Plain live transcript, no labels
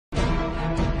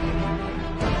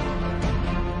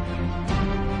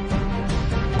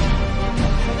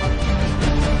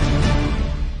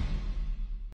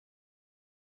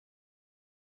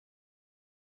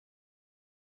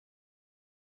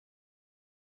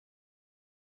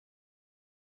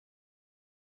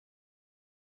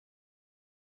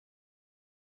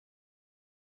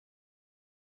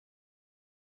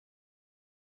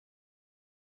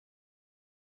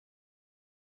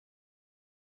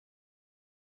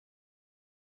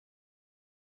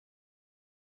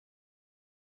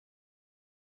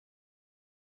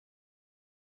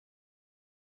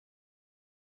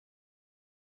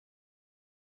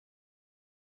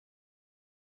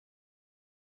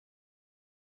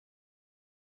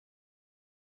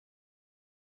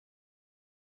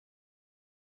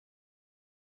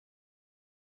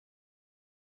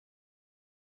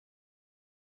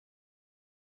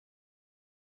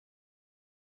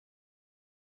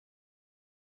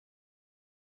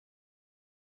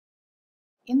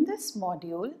In this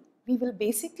module, we will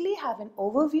basically have an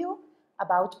overview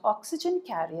about oxygen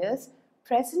carriers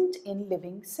present in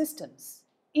living systems.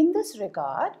 In this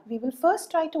regard, we will first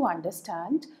try to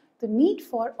understand the need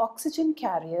for oxygen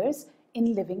carriers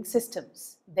in living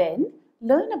systems. Then,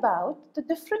 learn about the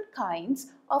different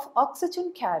kinds of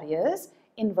oxygen carriers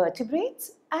in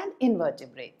vertebrates and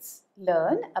invertebrates.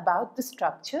 Learn about the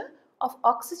structure of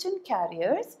oxygen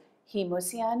carriers,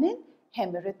 hemocyanin,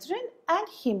 hemerythrin, and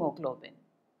hemoglobin,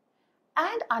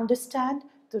 and understand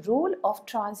the role of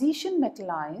transition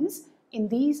metal ions in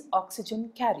these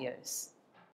oxygen carriers.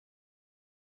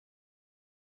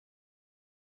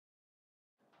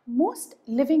 Most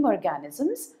living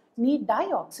organisms need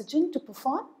dioxygen to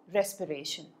perform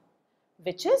respiration,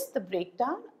 which is the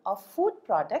breakdown of food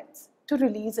products to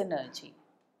release energy.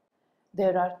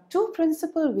 There are two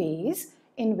principal ways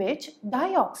in which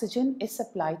dioxygen is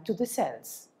supplied to the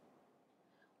cells.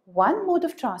 One mode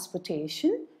of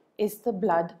transportation is the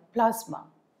blood plasma.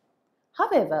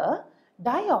 However,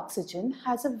 dioxygen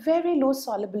has a very low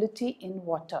solubility in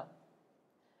water,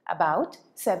 about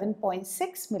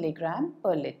 7.6 milligram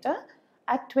per liter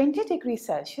at 20 degrees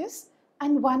Celsius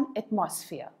and 1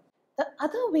 atmosphere. The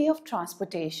other way of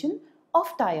transportation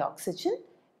of dioxygen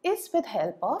is with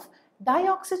help of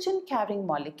dioxygen carrying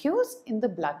molecules in the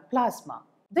blood plasma.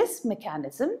 This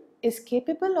mechanism is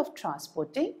capable of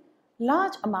transporting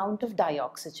large amount of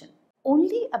dioxygen.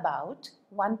 Only about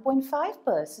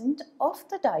 1.5% of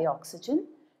the dioxygen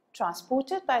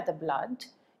transported by the blood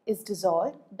is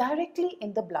dissolved directly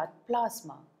in the blood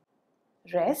plasma.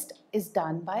 Rest is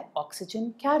done by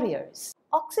oxygen carriers.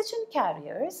 Oxygen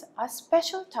carriers are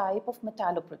special type of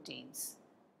metalloproteins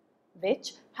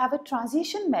which have a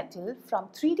transition metal from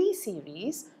 3D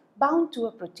series bound to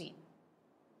a protein.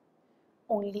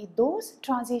 Only those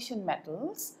transition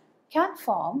metals can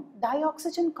form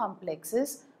dioxygen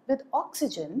complexes with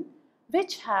oxygen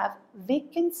which have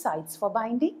vacant sites for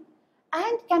binding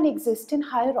and can exist in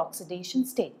higher oxidation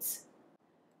states.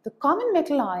 The common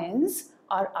metal ions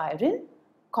are iron,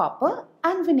 copper,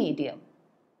 and vanadium.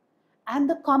 And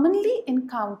the commonly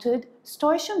encountered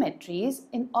stoichiometries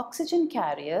in oxygen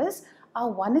carriers are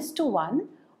 1:1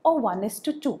 or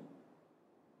 1:2.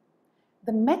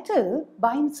 The metal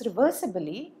binds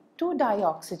reversibly to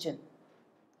dioxygen,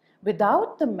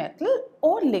 without the metal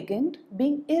or ligand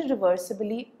being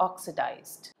irreversibly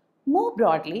oxidized. More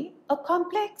broadly, a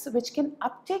complex which can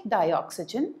uptake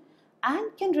dioxygen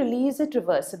and can release it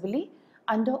reversibly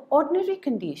under ordinary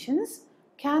conditions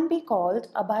can be called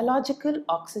a biological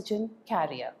oxygen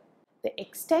carrier. The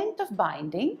extent of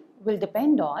binding will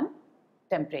depend on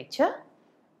temperature,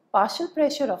 partial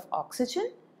pressure of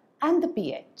oxygen, and the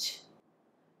pH.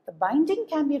 The binding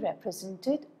can be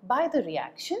represented by the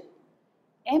reaction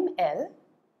Ml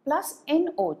plus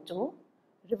NO2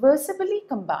 reversibly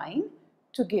combined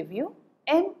to give you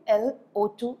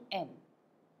MlO2n.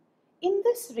 In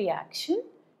this reaction,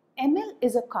 Ml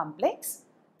is a complex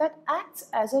that acts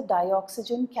as a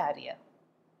dioxygen carrier.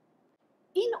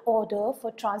 In order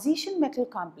for transition metal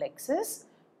complexes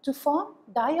to form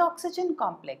dioxygen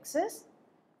complexes,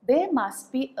 there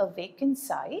must be a vacant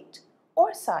site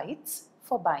or sites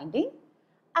for binding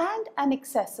and an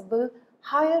accessible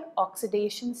higher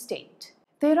oxidation state.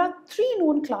 There are three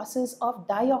known classes of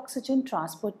dioxygen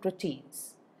transport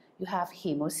proteins. You have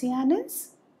hemocyanins,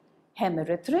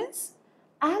 hemerythrins,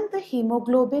 and the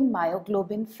hemoglobin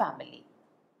myoglobin family.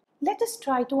 Let us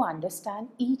try to understand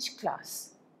each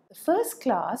class. The first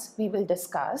class we will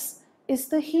discuss is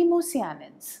the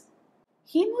hemocyanins.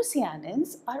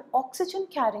 Hemocyanins are oxygen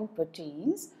carrying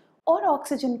proteins or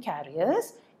oxygen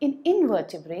carriers in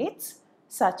invertebrates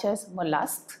such as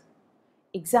mollusks.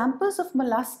 Examples of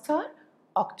mollusks are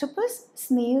octopus,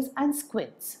 snails, and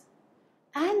squids.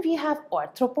 And we have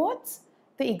arthropods.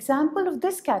 The example of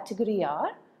this category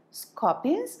are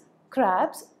scorpions,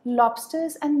 crabs,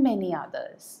 lobsters, and many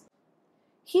others.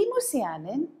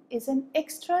 Hemocyanin is an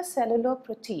extracellular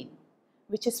protein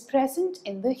which is present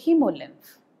in the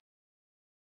hemolymph.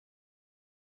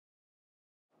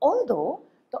 Although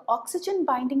the oxygen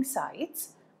binding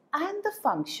sites and the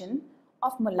function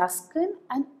of molluscan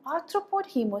and arthropod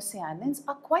hemocyanins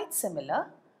are quite similar,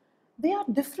 they are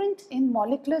different in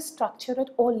molecular structure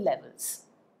at all levels.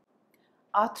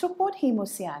 Arthropod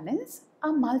hemocyanins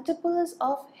are multiples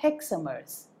of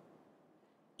hexamers,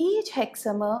 each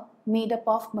hexamer made up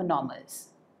of monomers.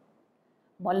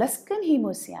 Molluscan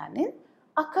hemocyanin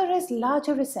occur as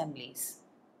larger assemblies.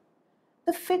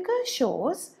 The figure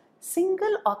shows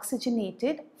single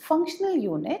oxygenated functional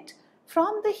unit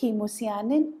from the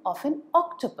hemocyanin of an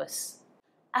octopus.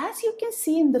 As you can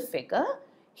see in the figure,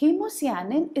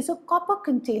 hemocyanin is a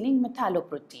copper-containing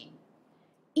metalloprotein.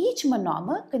 Each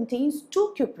monomer contains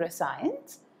two cuprous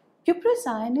ions. Cuprous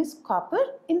ion is copper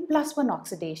in +1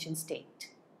 oxidation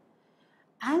state.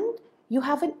 And you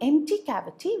have an empty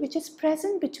cavity which is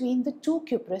present between the two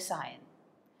cuprous ions.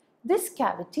 This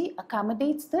cavity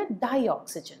accommodates the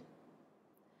dioxygen.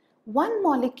 One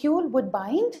molecule would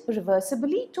bind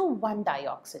reversibly to one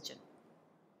dioxygen.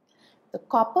 The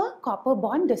copper-copper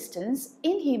bond distance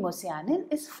in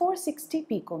hemocyanin is 460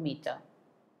 picometer.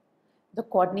 The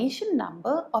coordination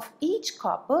number of each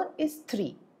copper is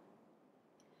 3.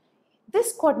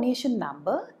 This coordination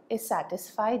number is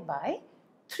satisfied by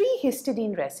 3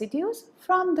 histidine residues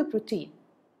from the protein.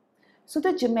 So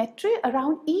the geometry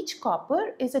around each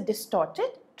copper is a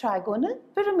distorted trigonal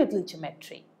pyramidal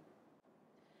geometry.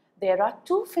 There are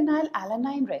 2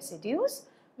 phenylalanine residues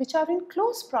which are in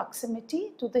close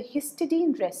proximity to the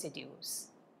histidine residues.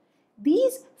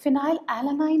 These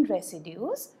phenylalanine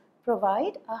residues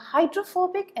provide a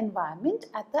hydrophobic environment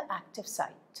at the active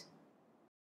site.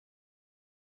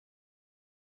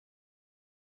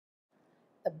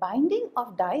 The binding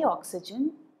of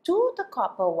dioxygen to the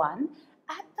copper 1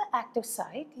 at the active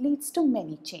site leads to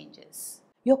many changes.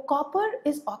 Your copper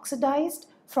is oxidized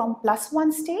from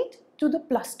 +1 state to the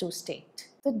 +2 state.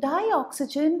 The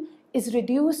dioxygen is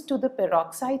reduced to the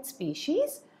peroxide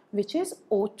species, which is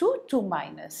O2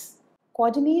 2-.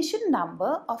 Coordination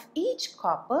number of each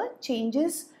copper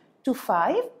changes to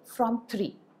 5 from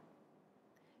 3.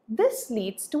 This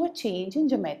leads to a change in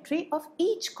geometry of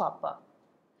each copper.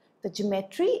 The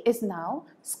geometry is now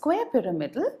square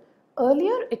pyramidal.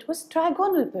 Earlier it was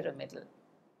trigonal pyramidal.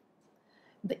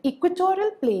 The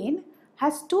equatorial plane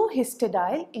has 2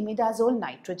 histidyl imidazole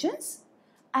nitrogens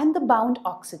and the bound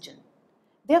oxygen.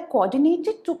 They are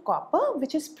coordinated to copper,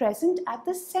 which is present at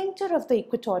the center of the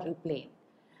equatorial plane.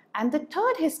 And the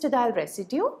third histidyl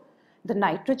residue, the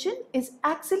nitrogen, is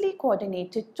axially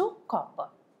coordinated to copper.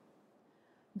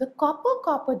 The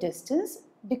copper-copper distance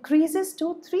decreases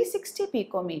to 360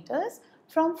 picometers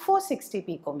from 460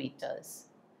 picometers.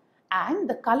 And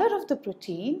the color of the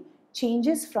protein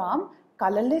changes from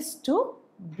colorless to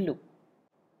blue.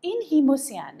 In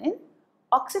hemocyanin,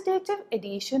 oxidative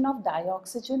addition of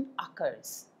dioxygen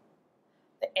occurs.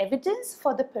 The evidence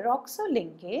for the peroxo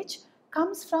linkage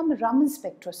comes from Raman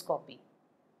spectroscopy.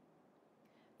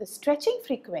 The stretching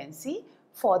frequency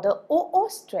for the OO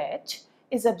stretch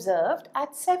is observed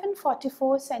at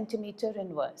 744 centimeter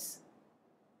inverse.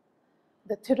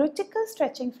 The theoretical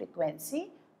stretching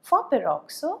frequency for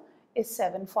peroxo is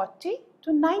 740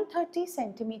 to 930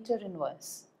 centimeter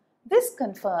inverse. This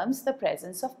confirms the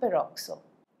presence of peroxo.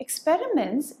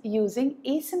 Experiments using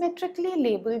asymmetrically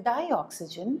labeled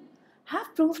dioxygen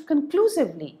have proved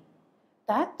conclusively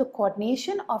that the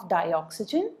coordination of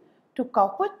dioxygen to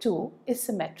copper 2 is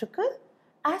symmetrical,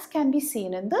 as can be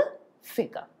seen in the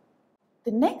figure.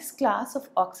 The next class of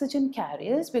oxygen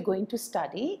carriers we're going to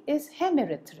study is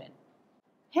hemerythrin.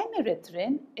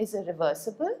 Hemerythrin is a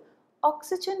reversible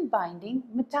oxygen-binding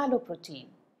metalloprotein.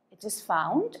 It is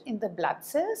found in the blood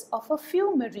cells of a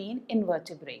few marine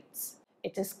invertebrates.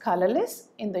 It is colorless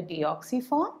in the deoxy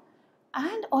form,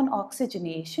 and on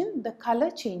oxygenation the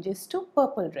color changes to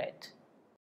purple-red.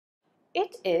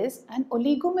 It is an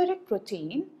oligomeric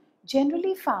protein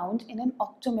generally found in an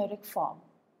octameric form.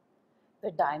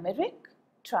 The dimeric,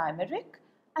 trimeric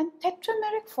and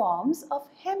tetrameric forms of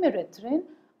hemerythrin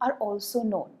are also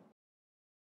known.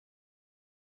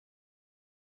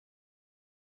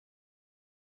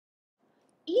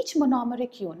 Each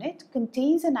monomeric unit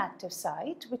contains an active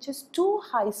site which is 2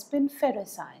 high-spin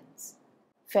ferrous ions.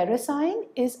 Ferrous ion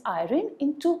is iron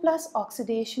in 2+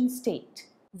 oxidation state.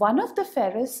 One of the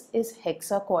ferrous is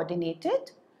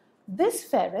hexa-coordinated. This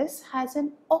ferrous has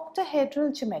an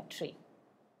octahedral geometry.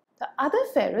 The other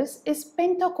ferrous is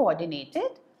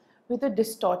penta-coordinated with a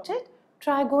distorted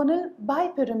trigonal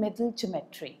bipyramidal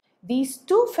geometry. These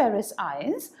 2 ferrous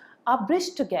ions are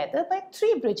bridged together by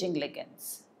 3 bridging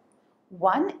ligands.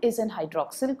 One is an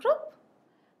hydroxyl group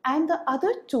and the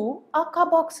other 2 are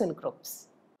carboxyl groups.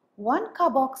 One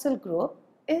carboxyl group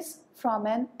is from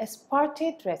an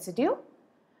aspartate residue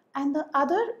and the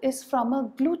other is from a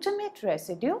glutamate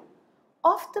residue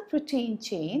of the protein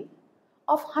chain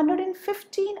of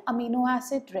 115 amino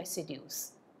acid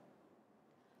residues.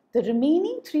 The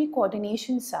remaining 3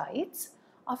 coordination sites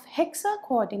of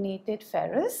hexa-coordinated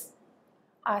ferrous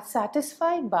are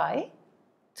satisfied by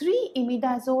 3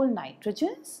 imidazole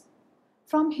nitrogens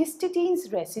from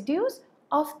histidine's residues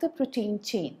of the protein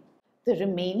chain. The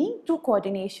remaining 2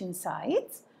 coordination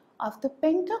sites of the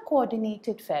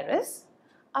penta-coordinated ferrous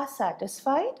are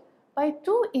satisfied by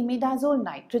 2 imidazole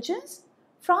nitrogens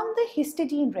from the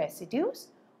histidine residues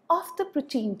of the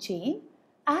protein chain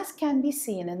as can be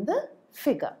seen in the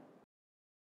figure.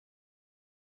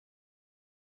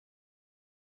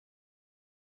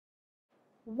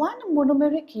 One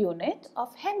monomeric unit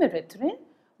of hemerythrin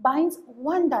binds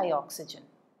one dioxygen.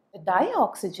 The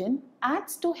dioxygen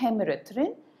adds to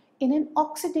hemerythrin in an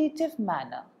oxidative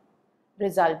manner,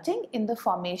 resulting in the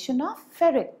formation of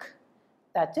ferric,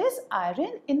 that is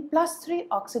iron in +3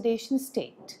 oxidation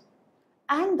state,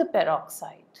 and the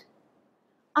peroxide.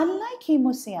 Unlike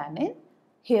hemocyanin,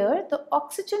 here the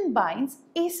oxygen binds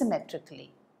asymmetrically.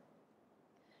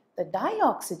 The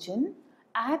dioxygen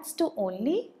adds to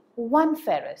only one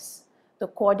ferrous, the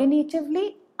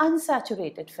coordinatively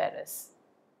unsaturated ferrous.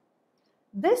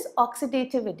 This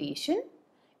oxidative addition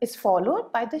is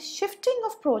followed by the shifting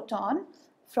of proton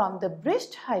from the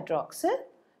bridged hydroxyl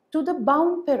to the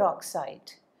bound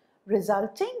peroxide,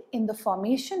 resulting in the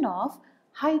formation of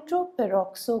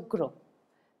hydroperoxo group,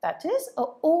 that is a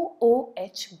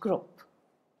OOH group.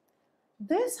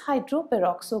 This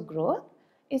hydroperoxo group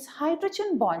is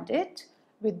hydrogen bonded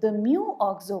with the mu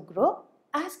oxo group,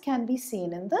 as can be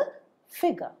seen in the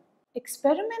figure.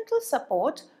 Experimental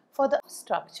support for the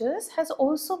structures has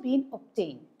also been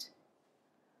obtained.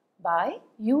 By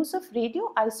use of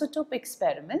radioisotope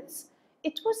experiments,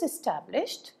 it was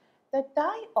established that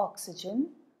dioxygen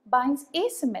binds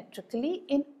asymmetrically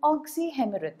in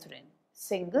oxyhemerythrin.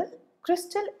 Single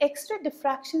crystal X-ray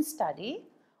diffraction study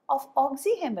of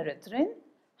oxyhemerythrin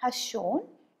has shown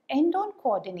end-on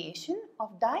coordination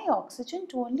of dioxygen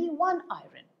to only one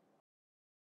iron.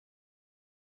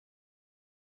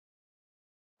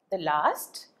 The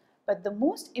last, but the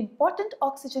most important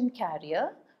oxygen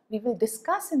carrier we will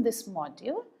discuss in this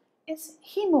module is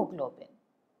hemoglobin.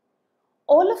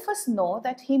 All of us know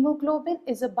that hemoglobin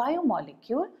is a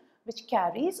biomolecule which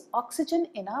carries oxygen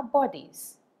in our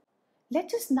bodies.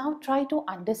 Let us now try to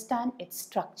understand its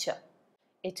structure.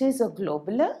 It is a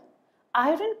globular,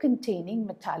 iron-containing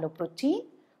metalloprotein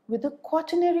with a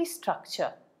quaternary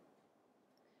structure.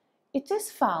 It is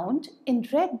found in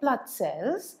red blood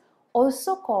cells,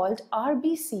 also called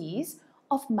RBCs,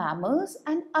 of mammals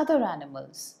and other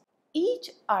animals.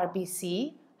 Each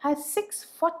RBC has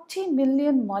 640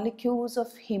 million molecules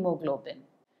of hemoglobin.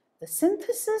 The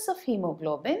synthesis of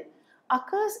hemoglobin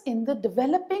occurs in the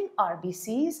developing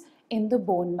RBCs in the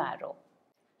bone marrow.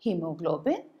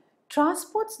 Hemoglobin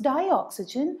transports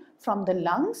dioxygen from the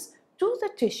lungs to the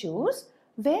tissues,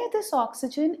 where this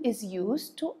oxygen is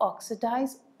used to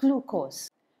oxidize glucose.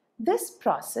 This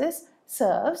process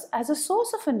serves as a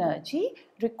source of energy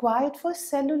required for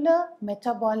cellular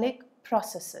metabolic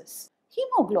processes.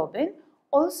 Hemoglobin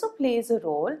also plays a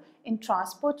role in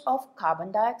transport of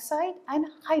carbon dioxide and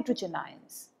hydrogen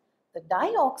ions. The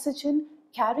dioxygen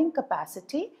carrying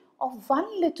capacity of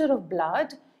 1 liter of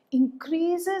blood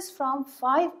increases from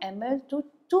 5 ml to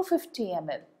 250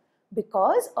 ml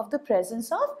because of the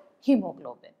presence of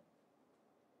hemoglobin.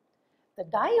 The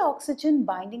dioxygen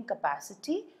binding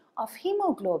capacity of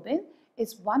hemoglobin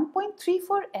is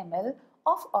 1.34 ml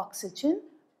of oxygen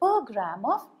per gram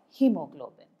of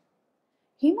hemoglobin.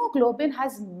 Hemoglobin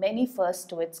has many firsts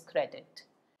to its credit.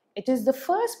 It is the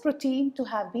first protein to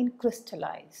have been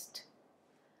crystallized.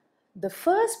 The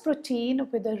first protein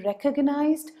with a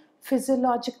recognized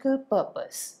physiological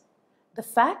purpose. The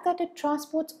fact that it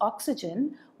transports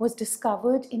oxygen was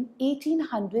discovered in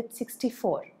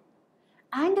 1864,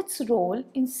 and its role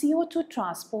in CO2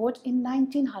 transport in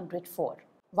 1904.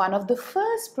 One of the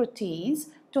first proteins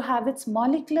to have its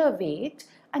molecular weight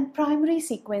and primary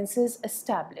sequences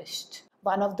established.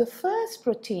 One of the first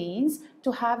proteins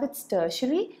to have its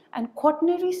tertiary and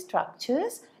quaternary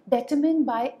structures determined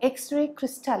by X-ray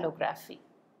crystallography.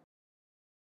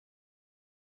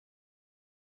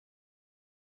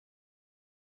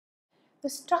 The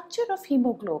structure of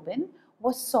hemoglobin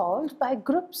was solved by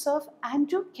groups of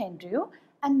Andrew Kendrew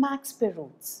and Max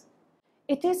Perutz.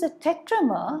 It is a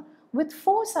tetramer with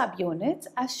 4 subunits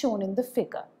as shown in the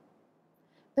figure.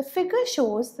 The figure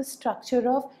shows the structure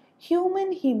of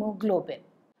human hemoglobin.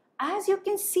 As you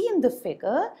can see in the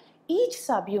figure, each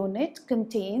subunit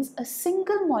contains a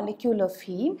single molecule of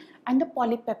heme and a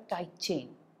polypeptide chain.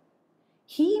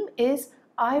 Heme is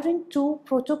iron 2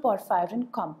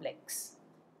 protoporphyrin complex.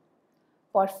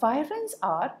 Porphyrins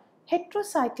are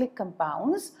heterocyclic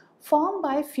compounds formed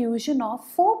by fusion of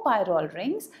 4 pyrrole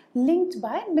rings linked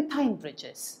by methine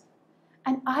bridges.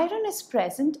 And iron is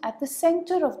present at the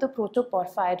center of the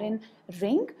protoporphyrin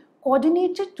ring,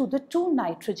 coordinated to the 2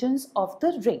 nitrogens of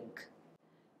the ring.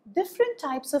 Different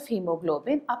types of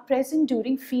hemoglobin are present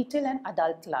during fetal and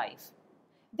adult life.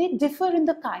 They differ in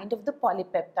the kind of the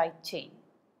polypeptide chain.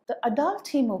 The adult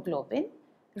hemoglobin,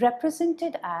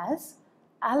 represented as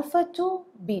alpha 2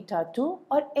 beta 2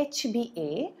 or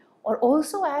HbA, or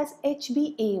also as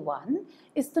HbA1,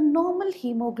 is the normal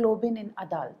hemoglobin in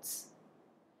adults.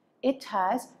 It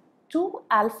has 2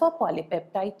 alpha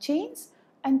polypeptide chains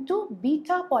and 2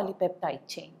 beta polypeptide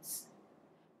chains.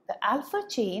 The alpha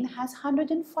chain has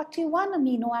 141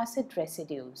 amino acid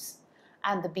residues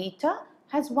and the beta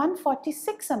has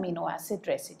 146 amino acid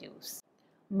residues.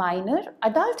 Minor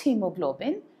adult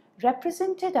hemoglobin,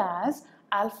 represented as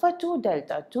alpha 2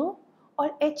 delta 2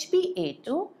 or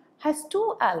HbA2, has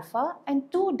 2 alpha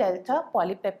and 2 delta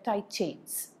polypeptide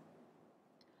chains.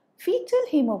 Fetal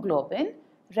hemoglobin,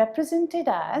 represented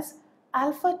as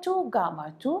alpha 2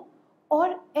 gamma 2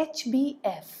 or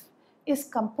HbF, is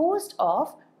composed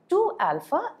of 2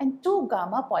 alpha and 2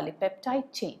 gamma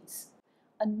polypeptide chains.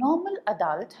 A normal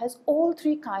adult has all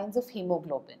three kinds of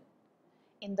hemoglobin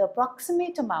in the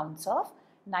approximate amounts of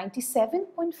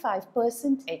 97.5%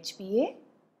 HbA,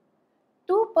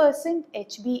 2%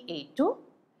 HbA2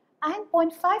 and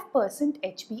 0.5%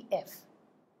 HbF.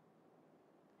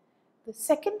 The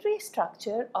secondary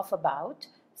structure of about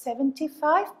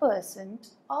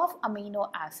 75% of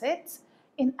amino acids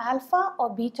in alpha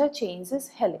or beta chains is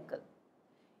helical.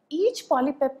 Each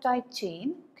polypeptide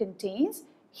chain contains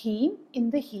heme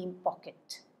in the heme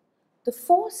pocket. The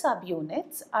 4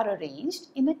 subunits are arranged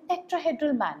in a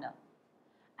tetrahedral manner,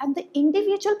 and the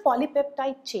individual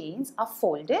polypeptide chains are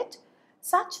folded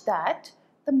such that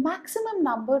the maximum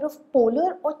number of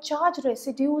polar or charge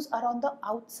residues are on the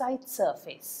outside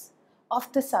surface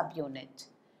of the subunit,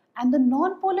 and the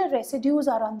non-polar residues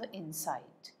are on the inside.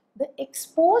 The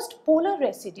exposed polar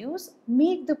residues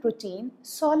make the protein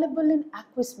soluble in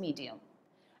aqueous medium,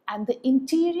 and the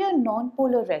interior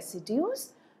non-polar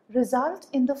residues result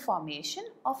in the formation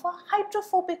of a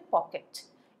hydrophobic pocket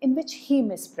in which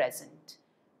heme is present.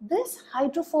 This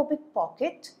hydrophobic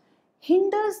pocket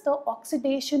hinders the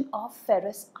oxidation of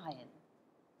ferrous iron.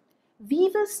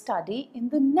 We will study in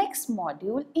the next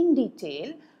module in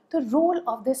detail the role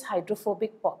of this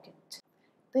hydrophobic pocket.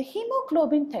 The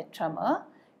hemoglobin tetramer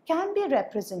can be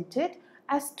represented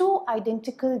as 2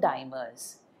 identical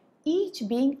dimers, each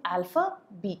being alpha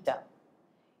beta.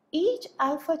 Each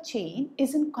alpha chain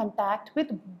is in contact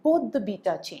with both the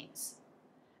beta chains.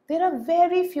 There are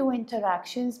very few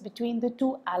interactions between the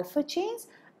 2 alpha chains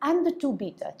and the 2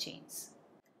 beta chains.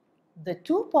 The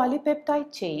 2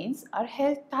 polypeptide chains are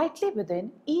held tightly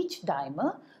within each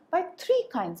dimer by 3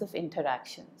 kinds of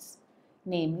interactions,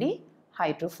 namely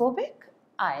hydrophobic,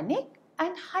 ionic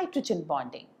and hydrogen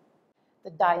bonding.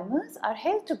 The dimers are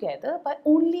held together by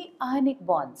only ionic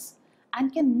bonds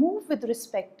and can move with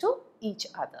respect to each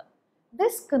other.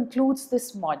 This concludes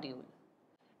this module.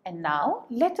 And now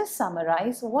let us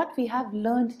summarize what we have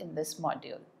learned in this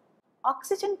module.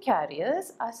 Oxygen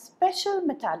carriers are special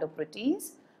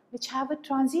metalloproteins which have a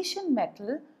transition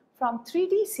metal from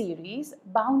 3D series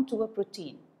bound to a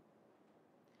protein.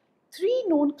 3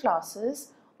 known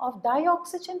classes of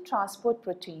dioxygen transport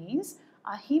proteins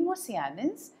are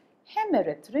hemocyanins,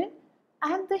 hemerythrin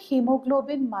and the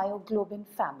hemoglobin myoglobin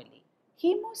family.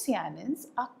 Hemocyanins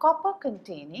are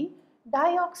copper-containing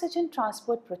dioxygen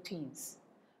transport proteins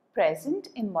present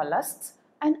in mollusks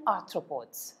and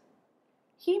arthropods.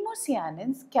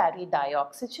 Hemocyanins carry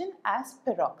dioxygen as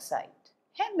peroxide.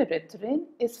 Hemerythrin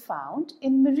is found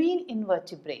in marine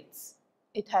invertebrates.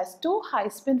 It has 2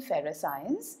 high-spin ferrous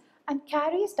ions and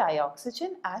carries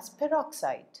dioxygen as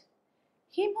peroxide.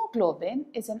 Hemoglobin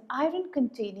is an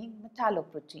iron-containing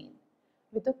metalloprotein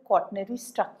with a quaternary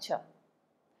structure.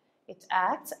 It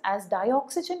acts as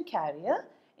dioxygen carrier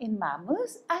in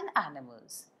mammals and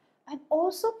animals and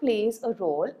also plays a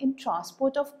role in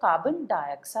transport of carbon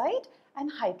dioxide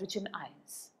and hydrogen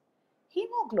ions.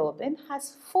 Hemoglobin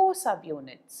has 4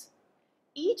 subunits,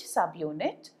 each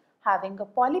subunit having a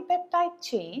polypeptide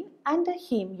chain and a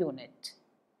heme unit.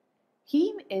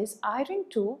 Heme is iron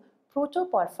 2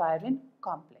 protoporphyrin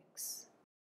complex.